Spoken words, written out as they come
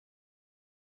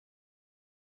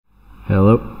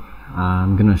Hello,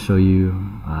 I'm going to show you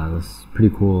this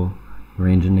pretty cool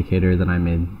range indicator that I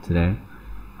made today.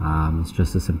 It's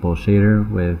just a simple shader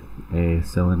with a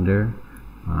cylinder.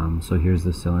 So here's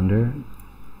the cylinder.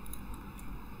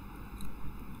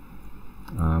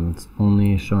 It's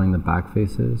only showing the back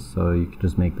faces, so you can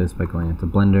just make this by going into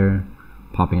Blender,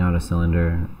 popping out a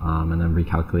cylinder, and then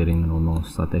recalculating the normal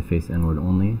so that they face inward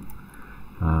only.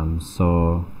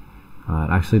 It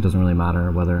actually doesn't really matter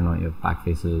whether or not you have back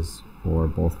faces or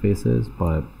both faces,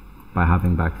 but by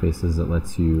having back faces it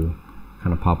lets you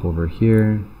kind of pop over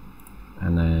here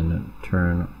and then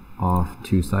turn off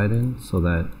two-sided so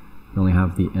that you only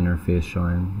have the inner face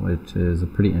showing, which is a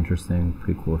pretty interesting,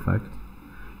 pretty cool effect.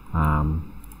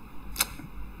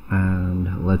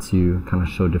 And lets you kind of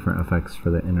show different effects for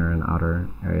the inner and outer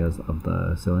areas of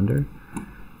the cylinder.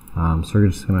 So we're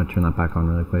just going to turn that back on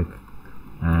really quick,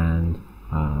 and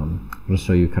I'll just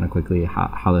show you kind of quickly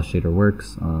how the shader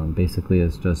works. Basically,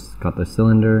 it's just got the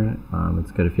cylinder.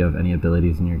 It's good if you have any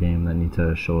abilities in your game that need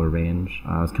to show a range.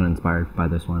 I was kind of inspired by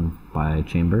this one by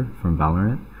Chamber from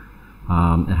Valorant.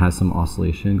 It has some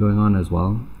oscillation going on as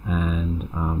well, and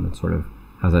it sort of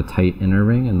has a tight inner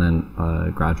ring and then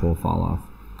a gradual fall off,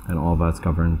 and all of that's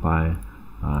governed by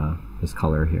this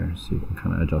color here, so you can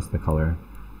kind of adjust the color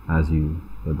as you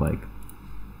would like.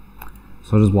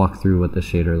 So I'll just walk through what the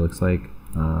shader looks like.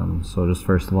 So just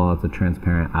first of all, it's a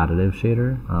transparent additive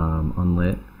shader,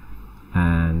 unlit,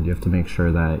 and you have to make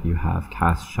sure that you have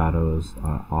cast shadows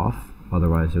off,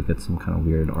 otherwise you'll get some kind of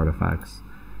weird artifacts,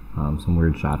 some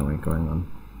weird shadowing going on.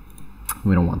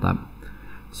 We don't want that.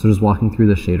 So just walking through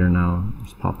the shader now,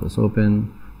 just pop this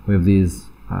open. We have these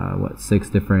 6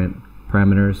 different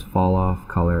parameters: fall off,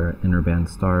 color, inner band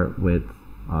start, width,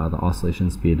 the oscillation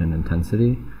speed, and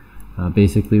intensity.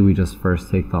 Basically, we just first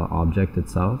take the object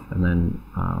itself and then,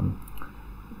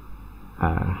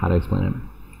 how to explain it?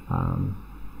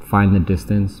 Find the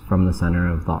distance from the center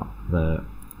of the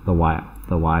y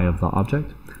of the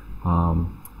object,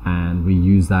 and we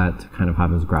use that to kind of have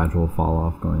this gradual fall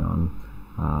off going on.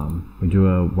 We do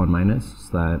a 1-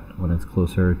 so that when it's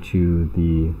closer to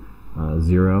the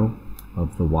 0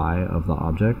 of the y of the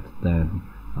object, then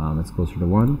it's closer to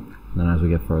 1. And then as we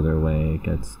get further away, it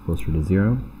gets closer to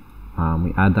 0.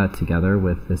 We add that together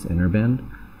with this inner band.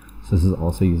 So this is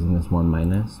also using this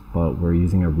 1-, but we're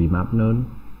using a remap node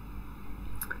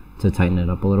to tighten it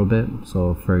up a little bit.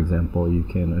 So for example, you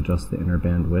can adjust the inner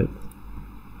band width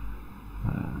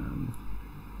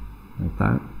like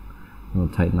that. We'll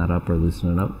tighten that up or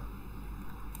loosen it up.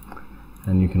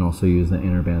 And you can also use the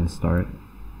inner band start.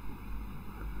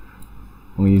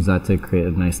 And we use that to create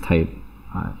a nice tight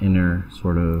inner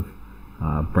sort of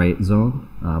bright zone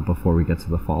before we get to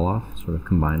the fall off, sort of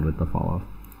combined with the fall off.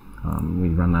 We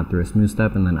run that through a smooth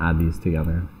step and then add these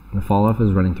together. The fall off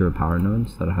is running through a power node,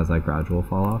 so that it has that gradual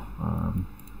fall off.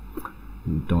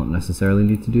 You don't necessarily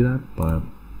need to do that, but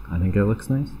I think it looks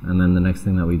nice. And then the next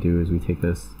thing that we do is we take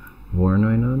this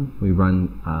Voronoi node, we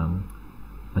run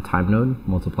a time node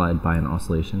multiplied by an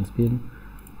oscillation speed.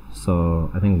 So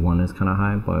I think 1 is kind of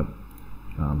high, but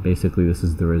basically this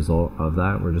is the result of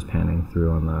that. We're just panning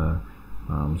through on the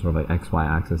sort of like XY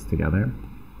axis together,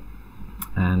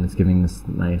 and it's giving this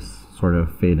nice sort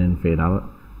of fade in, fade out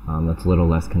that's a little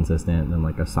less consistent than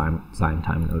like a sine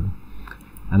time node.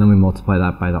 And then we multiply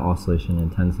that by the oscillation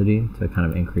intensity to kind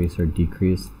of increase or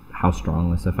decrease how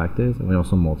strong this effect is, and we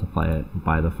also multiply it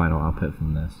by the final output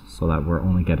from this, so that we're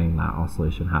only getting that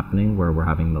oscillation happening where we're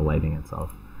having the lighting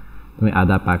itself. Then we add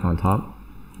that back on top,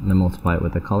 and then multiply it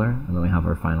with the color, and then we have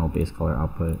our final base color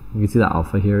output. You can see the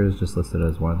alpha here is just listed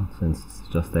as 1, since it's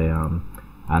just a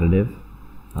additive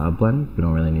blend. We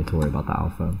don't really need to worry about the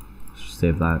alpha. Just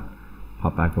save that,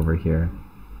 pop back over here,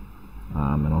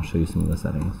 and I'll show you some of the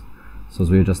settings. So as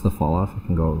we adjust the fall off, it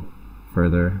can go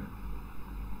further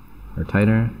or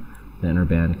tighter. The inner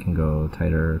band can go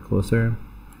tighter or closer.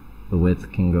 The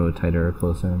width can go tighter or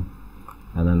closer.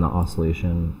 And then the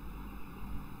oscillation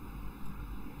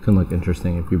can look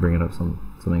interesting if you bring it up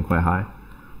something quite high.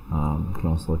 It can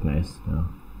also look nice,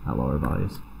 at lower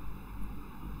values.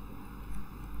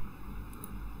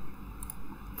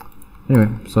 Anyway,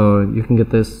 so you can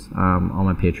get this on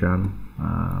my Patreon,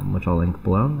 which I'll link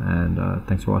below, and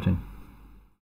thanks for watching.